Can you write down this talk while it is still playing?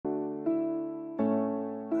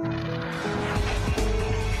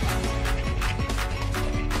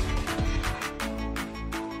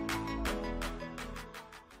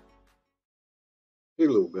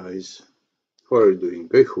Hello guys, how are you doing?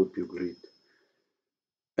 I hope you're great.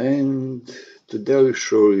 And today I'll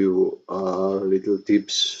show you little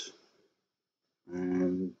tips,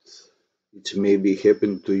 and it maybe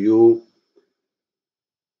happened to you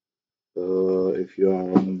if you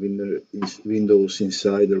are on Windows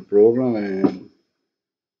Insider program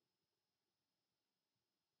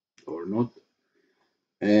or not,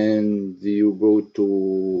 and you go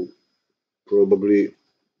to probably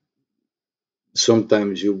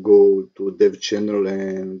sometimes you go to dev channel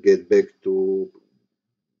and get back to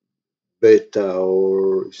beta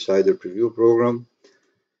or insider preview program,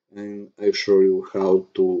 and I'll show you how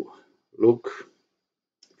to look.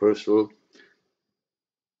 First of all,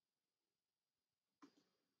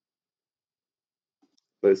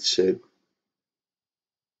 let's say,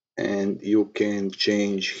 and you can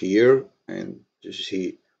change here, and you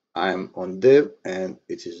see I'm on dev, and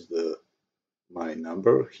it is my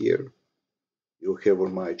number here you have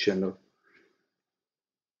on my channel,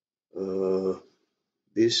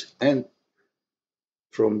 this, and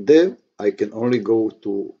from dev I can only go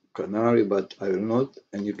to Canary, but I will not,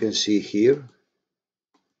 and you can see here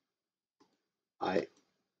I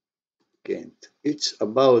can't. It's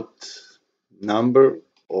about number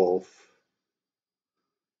of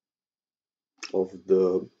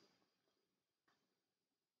the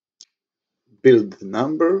build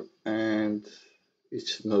number, and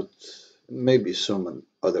it's not, maybe some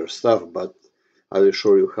other stuff, but I will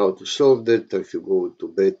show you how to solve that. If you go to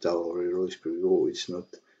beta or Registry preview, it's not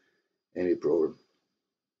any problem.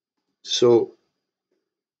 So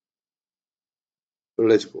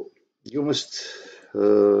let's go. You must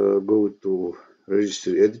go to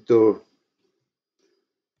Registry editor,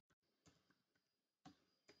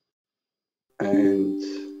 and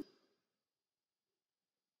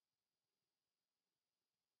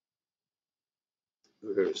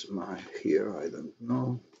where's my here? I don't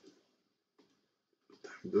know what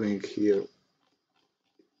I'm doing here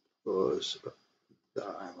because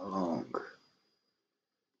I'm long,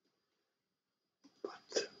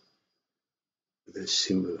 but that's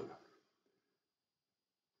similar.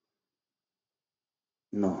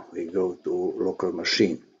 No, we go to local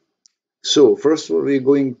machine. So first of all, we're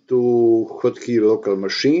going to hotkey local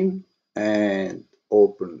machine and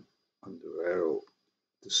open under arrow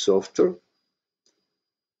the software.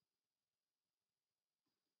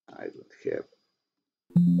 I don't have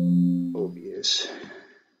OBS.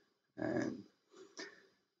 And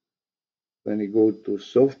when you go to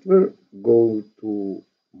software, go to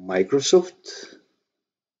Microsoft.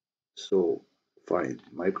 So find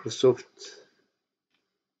Microsoft.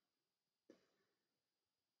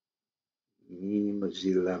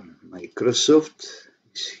 Mozilla Microsoft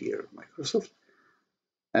is here, Microsoft.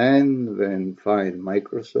 And when find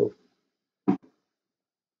Microsoft,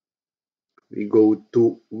 we go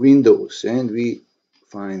to Windows and we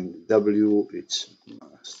find W. It's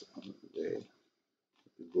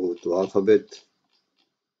go to alphabet.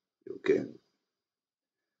 You can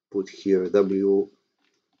put here W.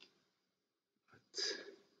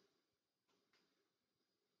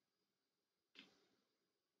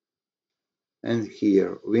 And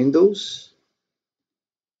here Windows.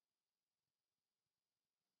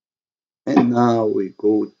 And now we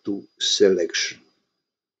go to selection.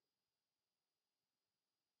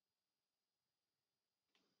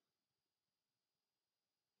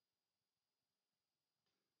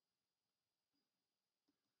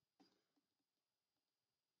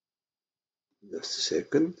 Just a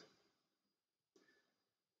second.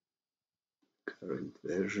 Current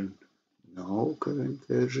version. No current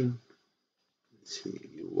version. Let's see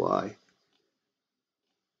UI.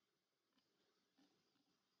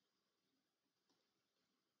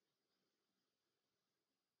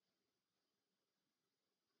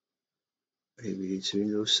 Maybe it's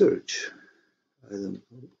Windows search. I don't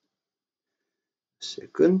know.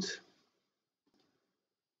 Second.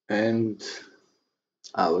 And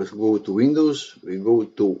I will go to Windows. We go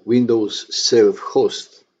to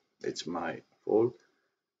WindowsSelfHost. It's my fault.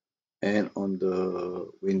 And on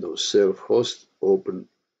the WindowsSelfHost, open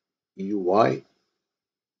UI.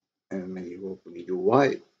 And when you open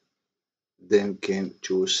UI, then can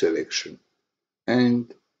choose selection.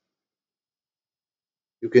 And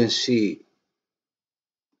you can see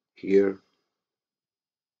here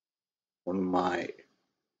on my,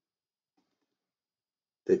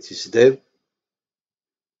 that is dev.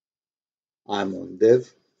 I'm on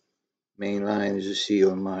dev. Main line, as you see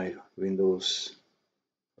on my Windows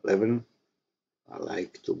 11. I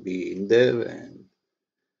like to be in dev, and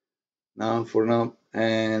now for now,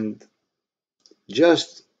 and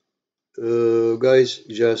just guys,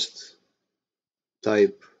 just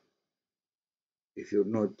type if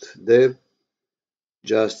you're not dev,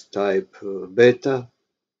 just type beta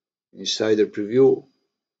insider preview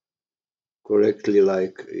correctly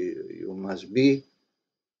like you must be,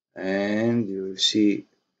 and you will see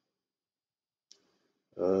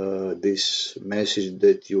this message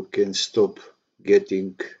that you can stop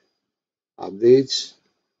getting updates.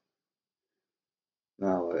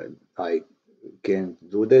 Now I can't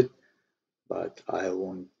do that, but I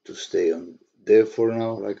want to stay on there for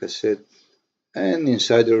now, like I said, and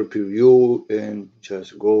insider preview and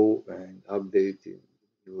just go and update it.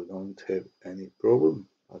 You don't have any problem,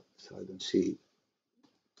 but I don't see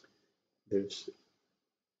there's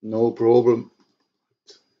no problem.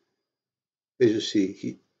 As you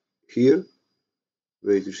see here,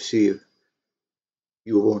 where you receive,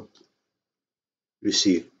 you won't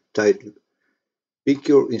receive title. Pick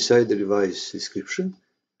your insider device description,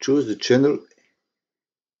 choose the channel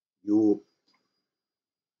you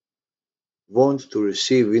want to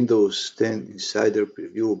receive Windows 10 Insider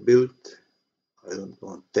Preview build. I don't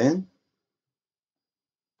want 10,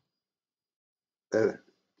 11.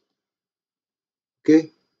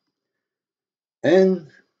 Okay, and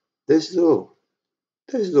that's all.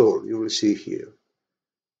 That's all you will see here.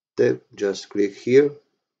 Dev, just click here,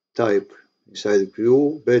 type Insider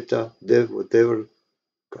Preview, beta, dev, whatever,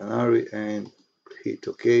 canary, and hit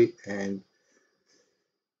OK. And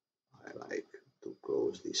I like to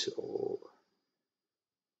close this all.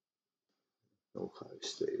 No how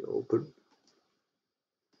stay open.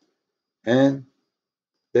 And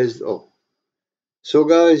that's all. So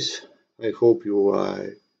guys, I hope you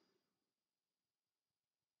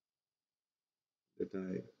that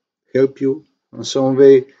I help you in some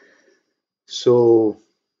way. So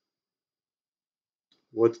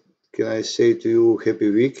what can I say to you?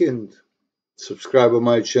 Happy weekend. Subscribe to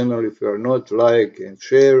my channel if you are not, like and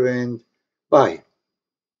share, and bye.